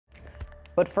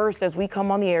But first, as we come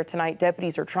on the air tonight,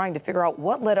 deputies are trying to figure out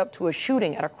what led up to a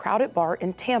shooting at a crowded bar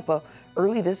in Tampa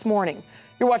early this morning.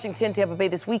 You're watching 10 Tampa Bay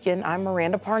This Weekend. I'm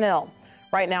Miranda Parnell.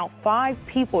 Right now, 5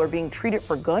 people are being treated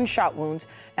for gunshot wounds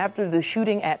after the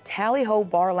shooting at Tally Ho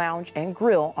Bar Lounge and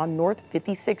Grill on North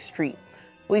 56th Street.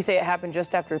 Police say it happened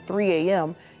just after 3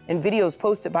 a.m. In videos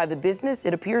posted by the business,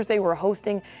 it appears they were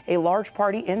hosting a large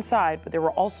party inside, but there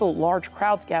were also large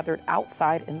crowds gathered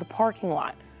outside in the parking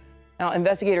lot. Now,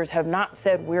 investigators have not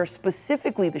said where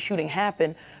specifically the shooting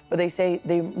happened, but they say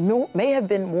they may have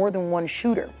been more than one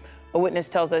shooter. A witness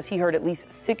tells us he heard at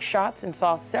least 6 shots and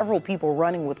saw several people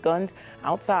running with guns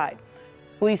outside.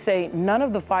 Police say none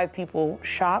of the 5 people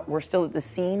shot were still at the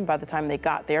scene by the time they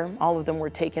got there. All of them were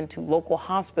taken to local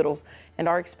hospitals and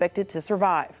are expected to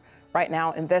survive. Right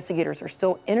now, investigators are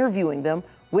still interviewing them,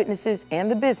 witnesses,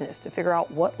 and the business to figure out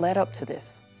what led up to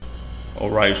this. All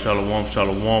right, shalom,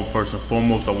 shalom. First and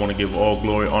foremost, I want to give all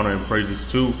glory, honor, and praises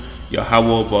to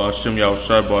Yahawah, BAHASHAM,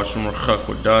 Yahawah, BAHASHAM,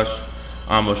 Rachak,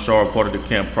 I'm a Shar, part of the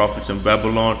camp prophets in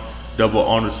Babylon. Double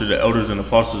honors to the elders and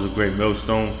apostles of Great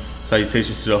Millstone.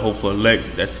 Salutations to the hopeful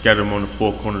elect that scattered among the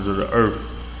 4 corners of the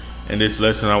earth. In this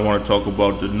lesson, I want to talk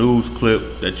about the news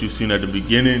clip that you've seen at the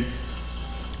beginning.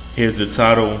 Here's the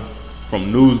title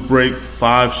from Newsbreak: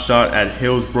 5 shot at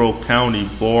Hillsborough County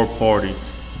bar party,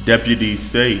 deputies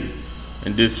say.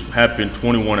 And this happened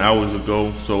 21 hours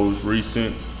ago, so it was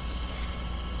recent.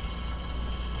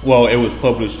 Well, it was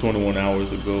published 21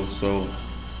 hours ago, so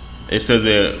it says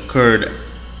it occurred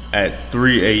at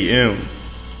 3 a.m.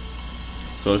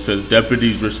 So it says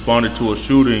deputies responded to a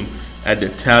shooting at the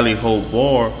Tally Ho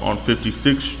Bar on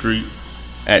 56th Street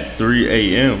at 3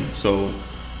 a.m. So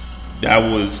that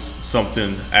was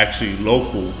something actually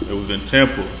local. It was in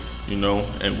Tampa, you know,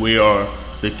 and we are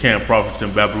the camp prophets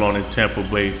in Babylon in Tampa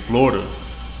Bay, Florida.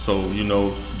 So, you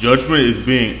know, judgment is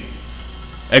being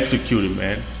executed,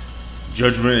 man.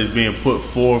 Judgment is being put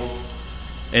forth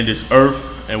in this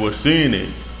earth, and we're seeing it,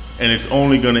 and it's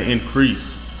only going to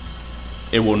increase.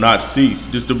 It will not cease.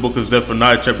 This is the book of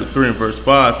Zephaniah, chapter 3 and verse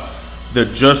 5. The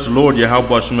just Lord,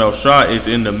 Yahawah is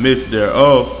in the midst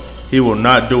thereof. He will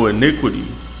not do iniquity.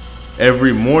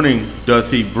 Every morning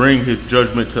doth he bring his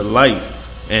judgment to light.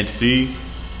 And see,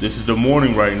 this is the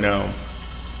morning right now.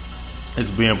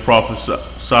 It's being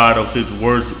prophesied of his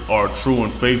words are true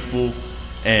and faithful,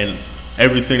 and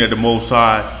everything that the Most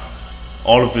High,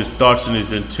 all of his thoughts and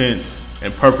his intents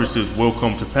and purposes will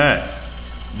come to pass.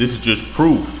 This is just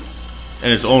proof,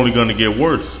 and it's only going to get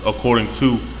worse, according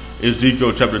to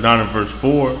Ezekiel chapter 9 and verse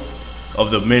 4,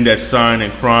 of the men that sign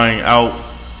and crying out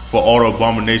for all the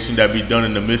abomination that be done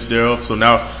in the midst thereof. So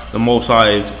now the Most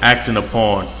High is acting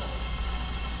upon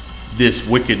this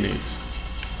wickedness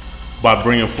by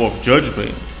bringing forth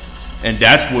judgment. And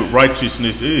that's what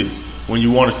righteousness is, when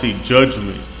you want to see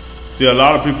judgment. See, a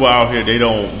lot of people out here, they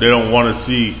don't want to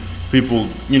see people,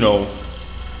 you know,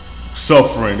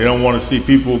 suffering. They don't want to see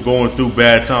people going through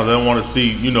bad times. They don't want to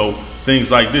see, you know, things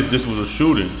like this. This was a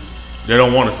shooting. They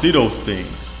don't want to see those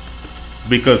things,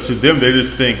 because to them they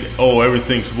just think, oh,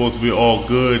 everything's supposed to be all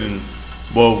good. And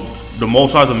well, the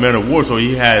Most High is a man of war, so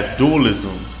he has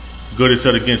dualism. Good is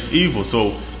set against evil.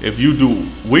 So if you do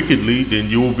wickedly, then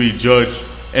you will be judged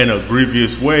in a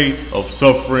grievous way of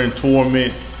suffering,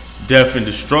 torment, death, and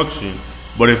destruction.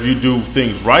 But if you do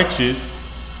things righteous,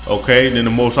 okay, then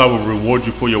the Most High will reward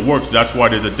you for your works. That's why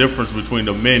there's a difference between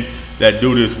the men that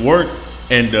do this work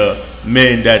and the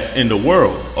men that's in the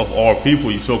world of all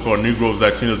people, you so-called Negroes,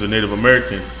 Latinos, and Native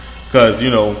Americans. Because, you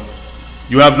know,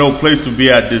 you have no place to be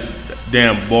at this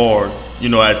damn bar, you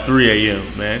know, at 3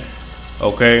 a.m., man.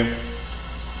 Okay?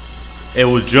 It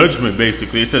was judgment,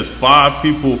 basically. It says 5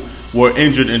 people were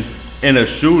injured in a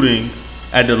shooting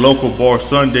at the local bar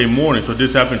Sunday morning. So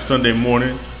this happened Sunday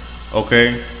morning,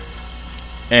 okay?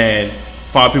 And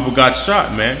 5 people got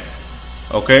shot, man,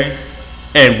 okay?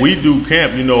 And we do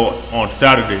camp, you know, on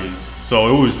Saturdays.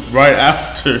 So it was right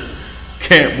after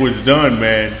camp was done,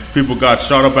 man. People got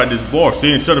shot up at this bar.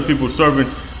 See, instead of people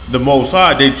serving the Most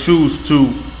High, they choose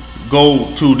to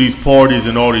go to these parties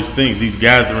and all these things, these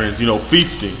gatherings, you know,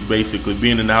 feasting, basically,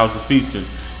 being in the house of feasting.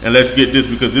 And let's get this,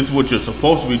 because this is what you're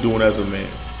supposed to be doing as a man.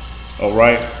 All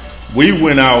right? We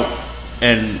went out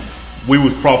and we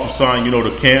was prophesying, you know,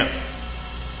 the camp.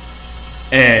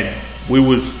 And we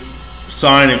was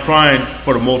sighing and crying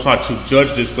for the Most High to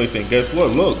judge this place. And guess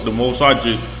what? Look, the Most High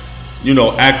just, you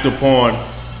know, act upon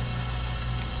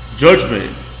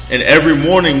judgment. And every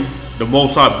morning, the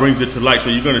Most High brings it to light. So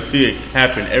you're going to see it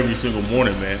happen every single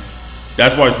morning, man.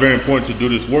 That's why it's very important to do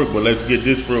this work. But let's get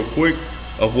this real quick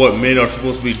of what men are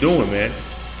supposed to be doing, man.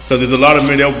 Because there's a lot of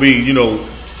men that'll be, you know,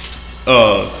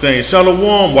 saying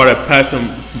shalom while they're passing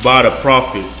by the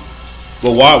prophets.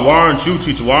 But why aren't you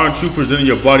teaching? Why aren't you presenting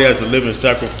your body as a living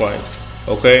sacrifice?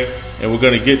 Okay, and we're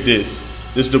going to get this.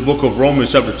 This is the book of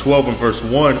Romans chapter 12 and verse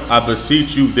 1. I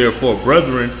beseech you therefore,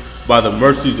 brethren, by the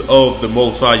mercies of the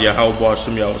Most High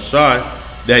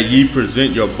YAHAWASHI, that ye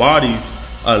present your bodies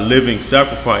a living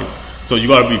sacrifice. So you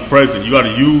got to be present. You got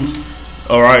to use,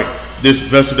 all right, this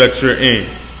vessel that you're in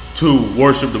to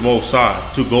worship the Most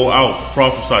High, to go out,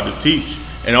 prophesy, to teach.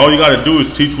 And all you got to do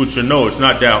is teach what you know. It's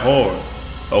not that hard.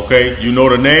 Okay, you know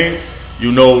the names,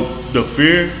 you know the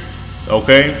fear.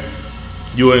 Okay,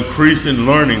 you increase in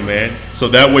learning, man, so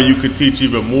that way you can teach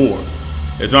even more.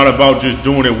 It's not about just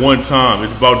doing it one time.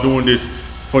 It's about doing this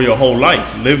for your whole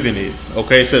life, living it.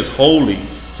 Okay, it says holy,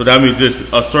 so that means there's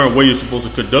a certain way you're supposed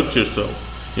to conduct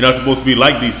yourself. You're not supposed to be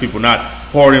like these people, not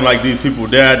partying like these people.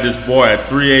 They had this boy at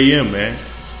 3 a.m., man,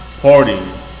 partying,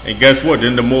 and guess what?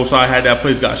 Then the Most High had that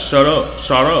place got shut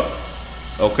up.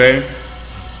 Okay.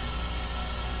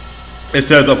 It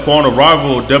says, upon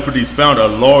arrival, deputies found a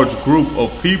large group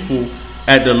of people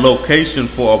at the location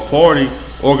for a party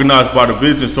organized by the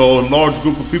business. So a large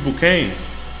group of people came.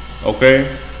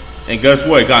 Okay. And guess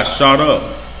what? It got shot up.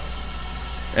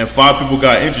 And 5 people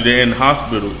got injured. They're in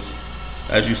hospitals,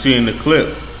 as you see in the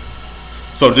clip.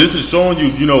 So this is showing you,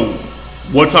 you know,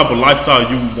 what type of lifestyle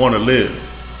you want to live.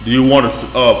 Do you want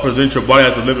to present your body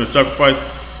as a living sacrifice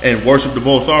and worship the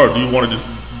Most High, or do you want to just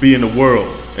be in the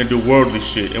world and do worldly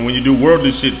shit? And when you do worldly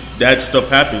shit, that stuff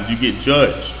happens. You get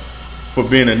judged for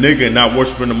being a nigga and not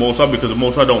worshiping the Most High, because the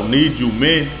Most High don't need you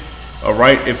men, all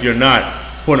right, if you're not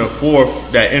putting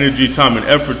forth that energy, time, and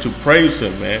effort to praise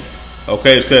him, man.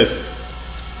 Okay, it says,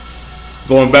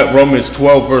 going back, Romans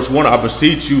 12 verse 1, I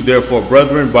beseech you therefore,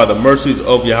 brethren, by the mercies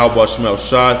of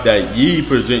Yahawah, that ye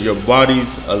present your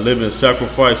bodies a living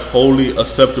sacrifice, holy,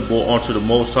 acceptable unto the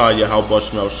Most High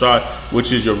Yahawah,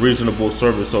 which is your reasonable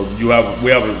service. So we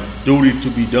have a duty to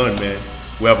be done, man.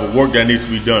 We have a work that needs to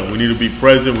be done. We need to be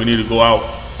present. We need to go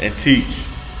out and teach.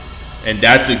 And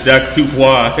that's exactly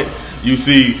why you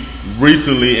see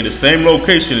recently in the same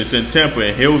location, it's in Tampa,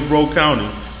 in Hillsborough County,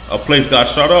 a place got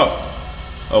shut up.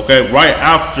 Okay, right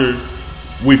after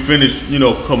we finish, you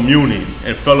know, communing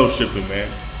and fellowshipping,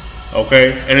 man.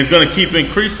 Okay, and it's going to keep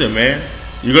increasing, man.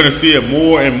 You're going to see it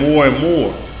more and more and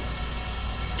more.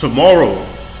 Tomorrow,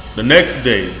 the next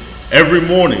day, every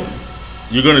morning,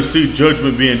 you're going to see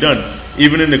judgment being done.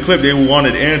 Even in the clip, they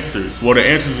wanted answers. Well, the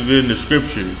answers is in the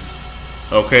scriptures.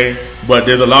 Okay, but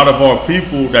there's a lot of our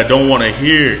people that don't want to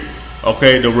hear,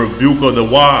 okay, the rebuke of the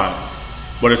wise.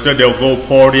 But instead, they'll go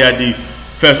party at these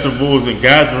festivals and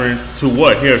gatherings to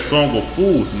what? Hear a song of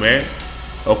fools, man.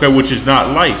 Okay, which is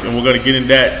not life. And we're going to get in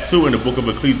that too in the book of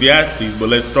Ecclesiastes. But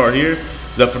let's start here.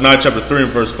 Zephaniah chapter 3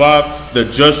 and verse 5. The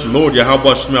just Lord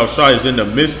Yahawah is in the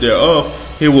midst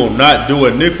thereof. He will not do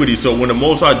iniquity. So when the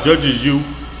Most High judges you,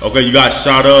 okay, you got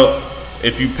shot up,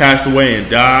 if you pass away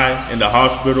and die in the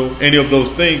hospital, any of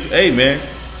those things, hey, man,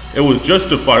 it was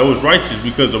justified. It was righteous,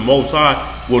 because the Most High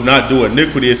will not do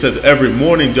iniquity. It says every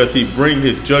morning doth he bring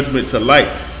his judgment to light.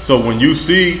 So when you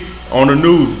see on the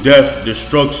news death,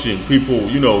 destruction, people,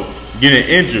 you know, getting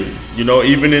injured, you know,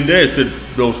 even in there it said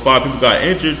those 5 people got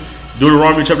injured.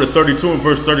 Deuteronomy chapter 32 and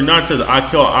verse 39 says, I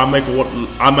kill, I make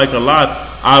alive,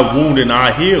 I wound and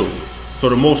I heal. So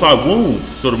the Most High wounds,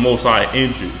 so the Most High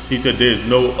injures. He said there is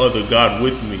no other God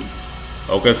with me.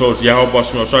 Okay, so it's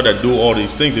Yahawah that do all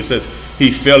these things. It says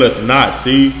he faileth not.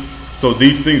 See, so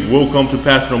these things will come to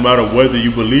pass no matter whether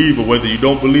you believe or whether you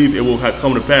don't believe. It will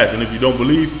come to pass. And if you don't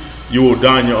believe, you will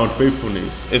die in your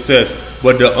unfaithfulness. It says,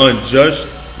 but the unjust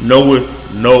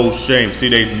knoweth no shame. See,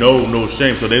 they know no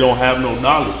shame, so they don't have no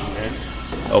knowledge, man.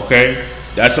 Okay,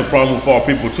 that's a problem for our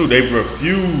people too. They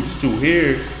refuse to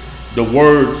hear the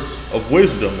words of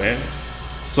wisdom, man.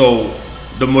 So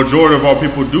the majority of our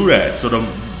people do that. So the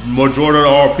majority of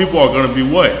our people are going to be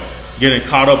what? Getting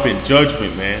caught up in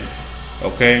judgment, man.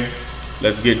 Okay,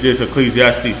 let's get this.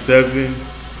 Ecclesiastes 7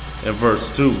 and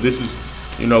verse 2. This is,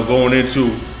 you know, going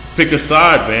into pick a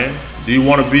side, man. Do you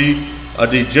want to be a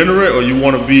degenerate, or you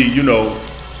want to be, you know,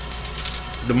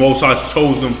 the Most High's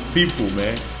chosen people,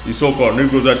 man? You so-called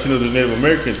Negroes, Latinos, and Native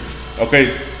Americans.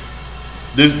 Okay,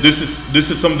 this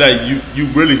is something that you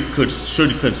really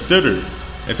should consider,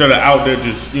 instead of out there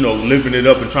just, you know, living it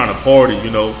up and trying to party.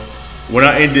 You know, we're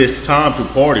not in this time to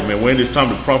party, man. We're in this time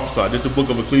to prophesy. This is the book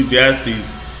of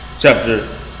Ecclesiastes chapter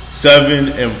 7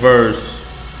 and verse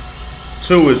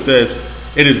 2. It says,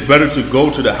 it is better to go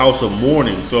to the house of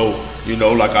mourning. So, you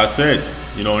know, like I said,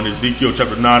 you know, in Ezekiel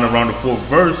chapter 9 around the 4th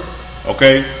verse,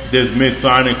 okay, there's men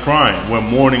sighing and crying. We're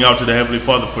mourning out to the Heavenly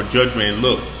Father for judgment. And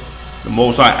look, the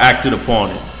Most High acted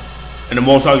upon it. And the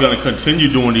Most High is going to continue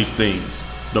doing these things.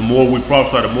 The more we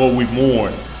prophesy, the more we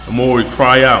mourn, the more we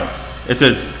cry out. It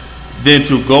says, then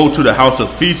to go to the house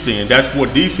of feasting. And that's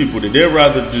what these people did. They'd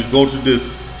rather just go to this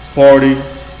party,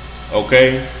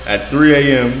 okay, at 3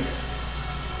 a.m.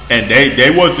 And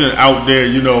they wasn't out there,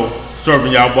 you know,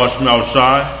 serving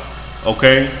YAHAWASHI,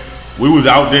 okay. We was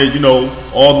out there, you know,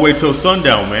 all the way till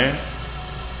sundown, man.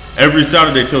 Every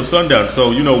Saturday till sundown.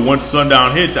 So, you know, once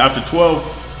sundown hits, after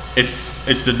 12,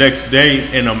 it's the next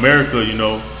day in America, you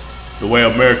know, the way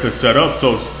America's set up.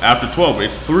 So after 12,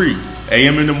 it's 3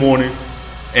 a.m. in the morning,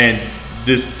 and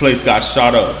this place got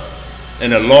shot up.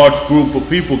 And a large group of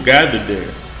people gathered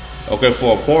there, okay,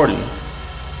 for a party.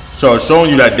 So it's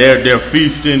showing you that they're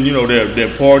feasting, you know,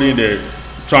 they're partying, they're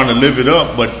trying to live it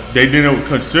up, but they didn't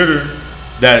consider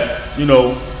that, you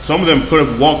know, some of them could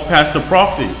have walked past the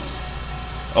prophets,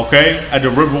 okay, at the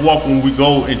river walk when we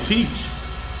go and teach.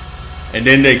 And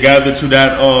then they gather to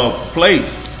that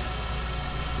place,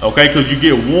 okay, because you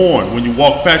get warned. When you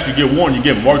walk past, you get warned. You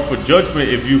get marked for judgment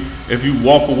if you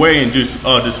walk away and just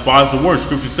despise the word.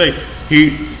 Scripture say,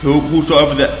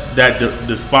 whosoever that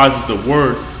despises the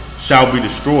word shall be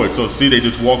destroyed. So see, they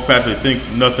just walk past, they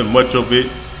think nothing much of it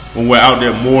when we're out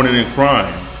there mourning and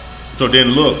crying. So then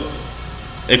look,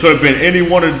 it could have been any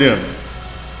one of them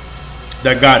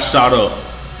that got shot up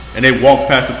and they walked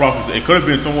past the prophets. It could have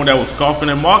been someone that was scoffing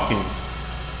and mocking,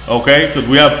 okay, because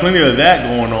we have plenty of that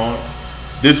going on.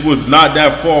 This was not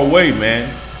that far away,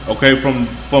 man, okay,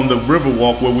 from the river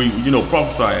walk where we, you know,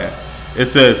 prophesy at. It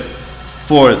says,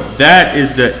 for that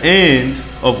is the end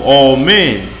of all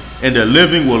men, and the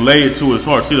living will lay it to his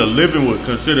heart. See, the living will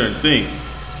consider and think,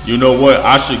 you know what,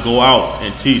 I should go out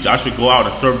and teach. I should go out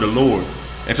and serve the Lord.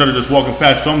 Instead of just walking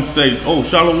past, some say, oh,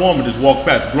 shalom, and just walk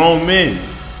past. Grown men,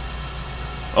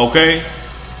 okay?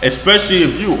 Especially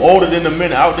if you older than the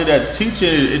men out there that's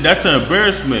teaching, that's an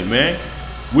embarrassment, man.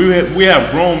 We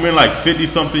have grown men like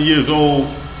 50-something years old,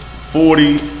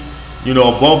 40, you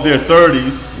know, above their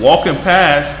 30s, walking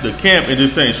past the camp and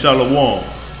just saying shalom.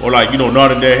 Or like, you know,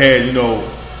 nodding their head, you know,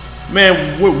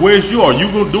 man, where's you? Are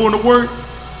you doing the work?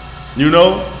 You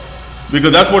know?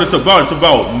 Because that's what it's about. It's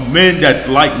about men that's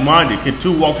like-minded. Can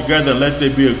two walk together unless they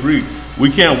be agreed? We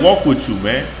can't walk with you,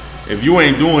 man. If you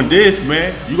ain't doing this,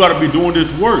 man, you got to be doing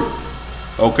this work.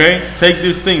 Okay? Take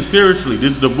this thing seriously.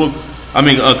 This is the book.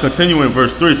 Continuing in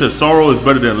verse 3, it says, sorrow is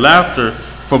better than laughter,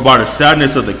 for by the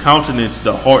sadness of the countenance,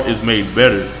 the heart is made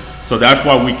better. So that's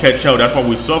why we catch hell. That's why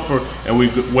we suffer, and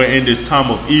we're in this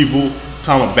time of evil,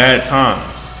 time of bad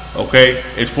times. Okay?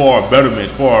 It's for our betterment.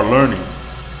 It's for our learning.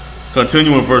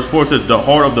 Continuing verse 4 says, the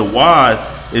heart of the wise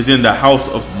is in the house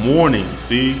of mourning.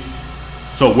 See?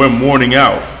 So we're mourning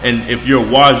out. And if you're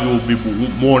wise, you will be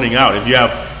mourning out. If you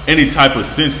have any type of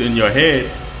sense in your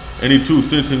head, any two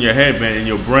cents in your head, man, in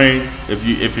your brain,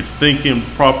 if it's thinking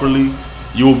properly,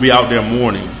 you will be out there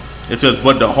mourning. It says,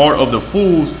 but the heart of the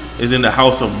fools is in the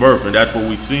house of mirth. And that's what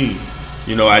we seen,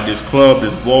 you know, at this club,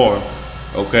 this bar,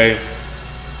 okay?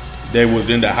 They was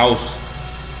in the house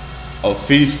of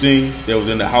feasting. They was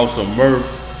in the house of mirth,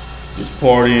 just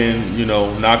partying, you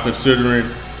know, not considering,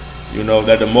 you know,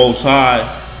 that the Most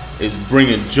High is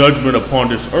bringing judgment upon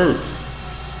this earth,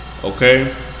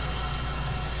 okay?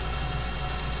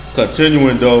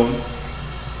 Continuing though,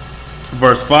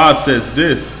 verse 5 says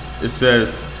this. It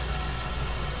says,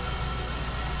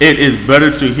 it is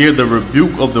better to hear the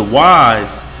rebuke of the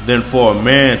wise than for a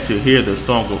man to hear the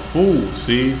song of fools.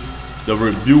 See, the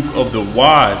rebuke of the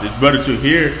wise. It's better to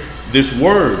hear this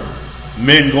word,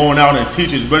 men going out and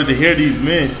teaching. It's better to hear these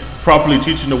men properly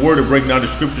teaching the word and breaking down the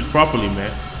scriptures properly,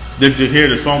 man, than to hear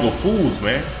the song of fools,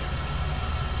 man.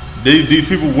 These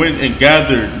people went and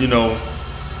gathered, you know,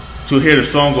 to hear the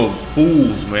song of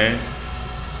fools, man.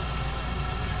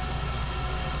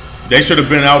 They should have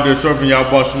been out there serving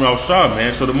YAHAWASHI,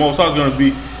 man. So the Most High is going to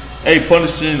be, hey,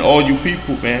 punishing all you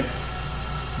people, man,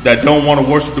 that don't want to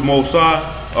worship the Most High,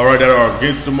 all right, that are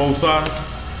against the Most High.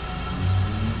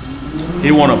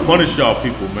 He want to punish y'all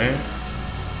people, man.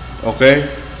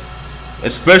 Okay?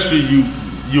 Especially you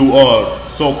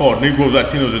so-called Negroes,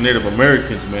 Latinos, and Native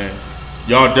Americans, man.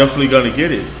 Y'all definitely going to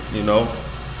get it, you know.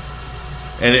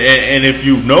 And if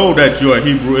you know that you're a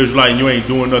Hebrew Israelite and you ain't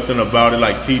doing nothing about it,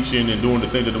 like teaching and doing the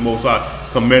things that the Most High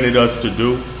commanded us to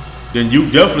do, then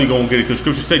you definitely going to get it. Because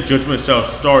Scripture says judgment shall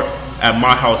start at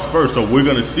my house first. So we're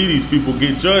going to see these people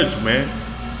get judged, man.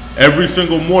 Every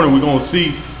single morning we're going to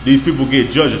see these people get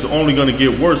judged. It's only going to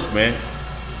get worse, man.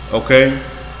 Okay?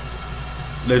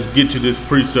 Let's get to this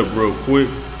precept real quick.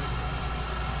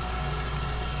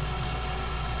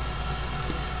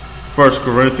 1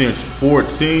 Corinthians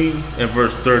 14 and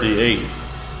verse 38.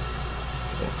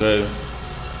 Okay.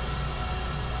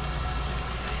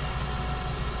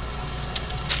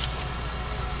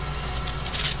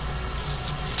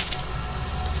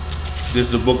 This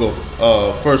is the book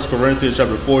of 1 Corinthians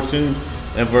chapter 14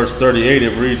 and verse 38.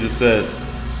 It reads, it says,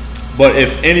 but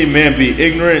if any man be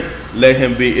ignorant, let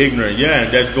him be ignorant. Yeah,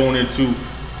 and that's going into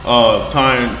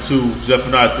tying to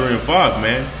Zephaniah 3 and 5,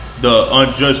 man. The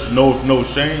unjust knoweth no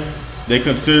shame. They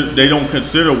don't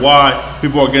consider why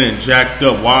people are getting jacked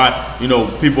up, why, you know,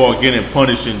 people are getting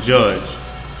punished and judged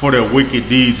for their wicked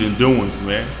deeds and doings,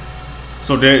 man.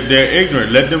 So they're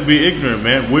ignorant. Let them be ignorant,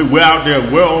 man. We're out there.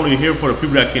 We're only here for the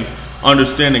people that can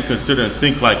understand and consider and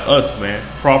think like us, man,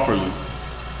 properly.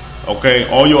 Okay?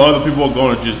 All your other people are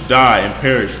going to just die and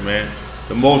perish, man.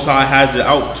 The Most High has it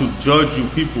out to judge you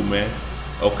people, man.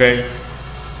 Okay?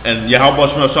 And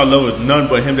Yahawah shall loveth none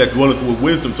but him that dwelleth with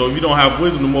wisdom. So if you don't have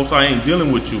wisdom, the Most High ain't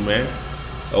dealing with you, man.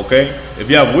 Okay?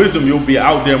 If you have wisdom, you'll be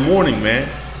out there mourning, man.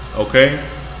 Okay?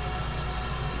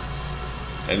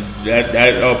 And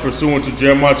that pursuant to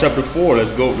Jeremiah chapter 4.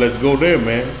 Let's go there,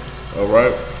 man. All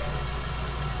right.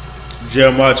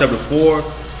 Jeremiah chapter 4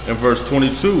 and verse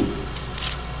 22.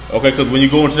 Okay, because when you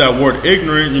go into that word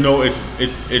ignorant, you know,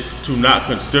 it's to not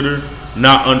consider,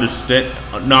 not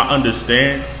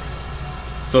understand.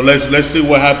 So let's see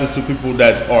what happens to people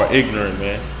that are ignorant,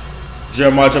 man.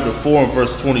 Jeremiah chapter 4 and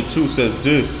verse 22 says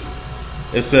this.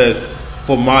 It says,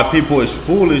 for my people is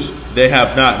foolish, they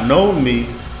have not known me,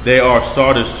 they are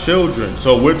Sardis children.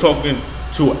 So we're talking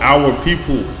to our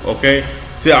people, okay?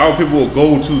 See, our people will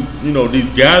go to, you know, these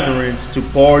gatherings to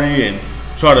party and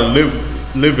try to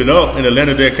live it up in the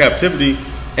land of their captivity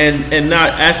and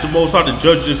not ask the Most High to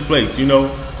judge this place, you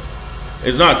know?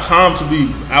 It's not time to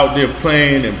be out there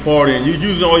playing and partying. You're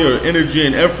using all your energy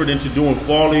and effort into doing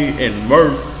folly and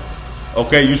mirth.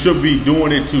 Okay, you should be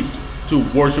doing it to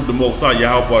worship the Most High,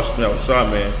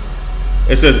 Yahawah, man.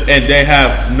 It says, and they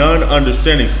have none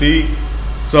understanding. See,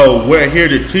 so we're here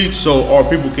to teach so our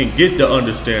people can get the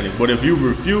understanding. But if you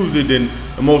refuse it, then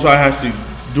the Most High has to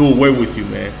do away with you,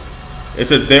 man. It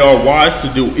says they are wise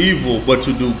to do evil, but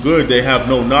to do good they have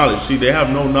no knowledge. See, they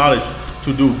have no knowledge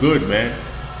to do good, man.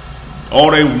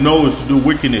 All they know is to do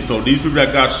wickedness. So these people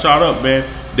that got shot up, man,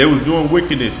 they was doing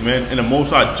wickedness, man, and the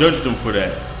Most High judged them for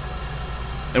that.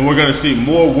 And we're going to see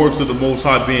more works of the Most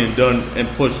High being done and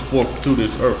pushed forth to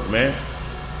this earth, man.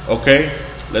 Okay?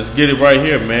 Let's get it right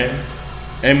here, man.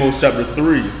 Amos chapter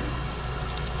 3.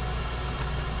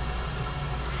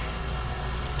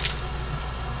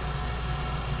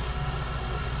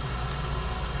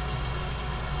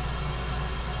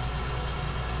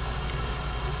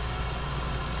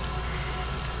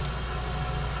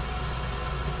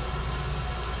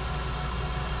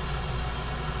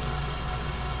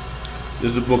 This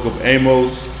is the book of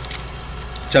Amos,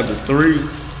 chapter 3,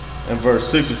 and verse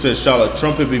 6. It says, shall a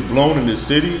trumpet be blown in the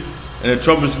city? And the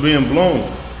trumpet's being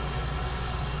blown.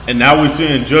 And now we're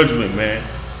seeing judgment, man.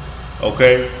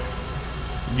 Okay?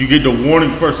 You get the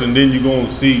warning first, and then you're going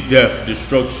to see death,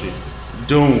 destruction,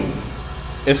 doom.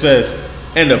 It says,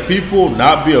 and the people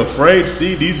not be afraid.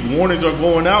 See, these warnings are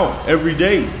going out every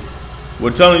day. We're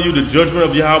telling you the judgment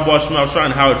of Yahawah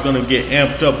and how it's going to get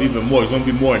amped up even more. It's going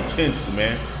to be more intense,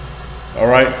 man. All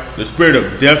right, the spirit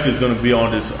of death is going to be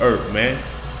on this earth, man.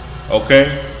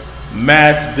 Okay,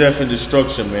 mass death and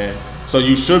destruction, man. So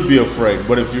you should be afraid.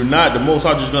 But if you're not, the Most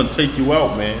High is just going to take you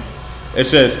out, man. It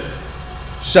says,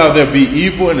 shall there be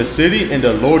evil in the city, and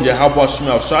the Lord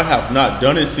Yahawah have not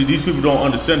done it? See, these people don't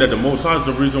understand that the Most High is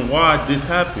the reason why this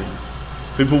happened.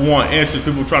 People want answers.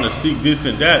 People trying to seek this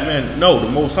and that, man. No,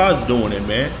 the Most High is doing it,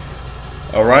 man.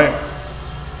 All right.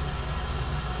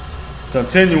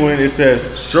 Continuing, it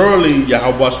says, surely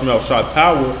Yahawah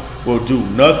power will do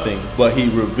nothing, but he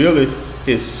revealeth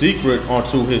his secret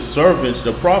unto his servants,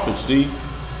 the prophets. See?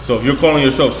 So if you're calling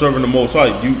yourself serving the Most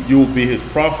High, you will be his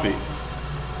prophet.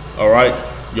 All right?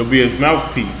 You'll be his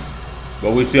mouthpiece.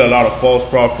 But we see a lot of false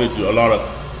prophets, a lot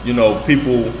of, you know,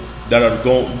 people that are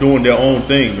doing their own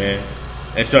thing, man,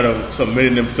 instead of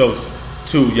submitting themselves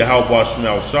to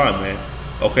Yahawah, man.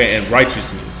 Okay, and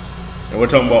righteousness. And we're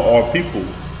talking about our people.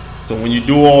 So when you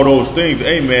do all those things,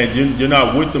 hey, man, you're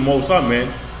not with the Most High,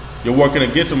 man. You're working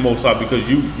against the Most High because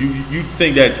you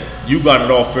think that you got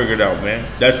it all figured out, man.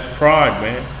 That's pride,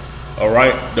 man. All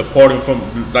right? Departing from,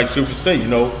 like Scripture say, you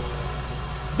know,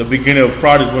 the beginning of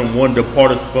pride is when one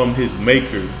departeth from his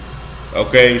maker.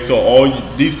 Okay? So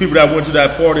these people that went to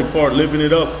that party, living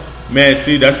it up, man,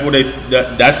 see, that's what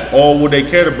that's all what they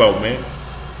cared about, man.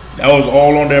 That was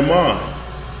all on their mind.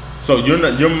 So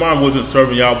your mind wasn't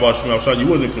serving Yahawah. You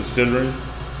wasn't considering.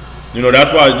 You know,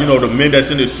 that's why, you know, the men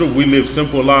that's in this truth, we live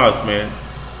simple lives, man.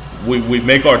 We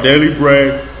make our daily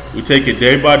bread, we take it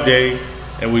day by day,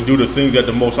 and we do the things that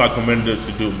the Most High commanded us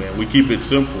to do, man. We keep it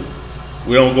simple.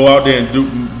 We don't go out there and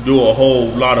do a whole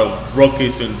lot of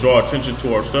ruckus and draw attention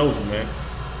to ourselves, man.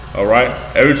 All right?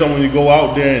 Every time when you go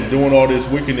out there and doing all this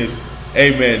wickedness,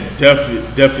 hey, man, death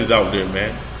is out there,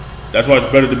 man. That's why it's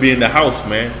better to be in the house,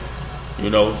 man. You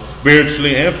know,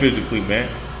 spiritually and physically, man.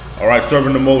 All right,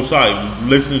 serving the Most High,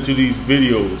 listening to these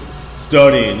videos,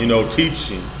 studying, you know,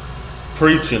 teaching,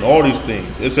 preaching, all these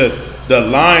things. It says, the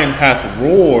lion hath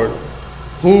roared,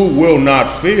 who will not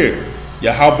fear?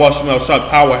 Yahawah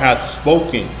power hath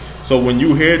spoken. So when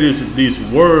you hear this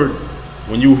word,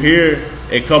 when you hear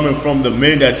it coming from the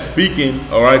men that's speaking,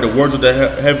 all right, the words of the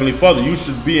Heavenly Father, you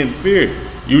should be in fear.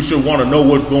 You should want to know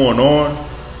what's going on.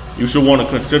 You should want to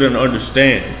consider and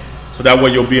understand. So that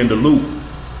way you'll be in the loop,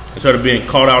 instead of being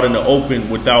caught out in the open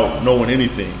without knowing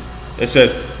anything. It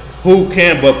says, who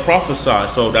can but prophesy?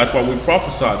 So that's why we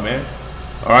prophesy, man.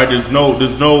 All right, there's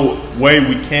no way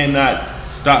we cannot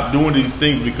stop doing these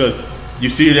things, because you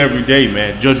see it every day,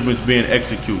 man. Judgment's being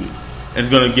executed. And it's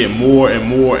going to get more and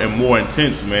more and more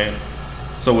intense, man.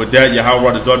 So with that,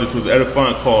 Yahawah, this was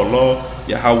edifying, called law.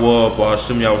 Yahawah,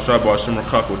 BAHASHAM, Yahawashi, BAHASHAM,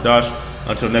 Rakak Wadash.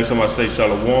 Until next time, I say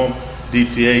Shalom,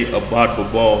 DTA, Abad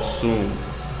Babal, soon.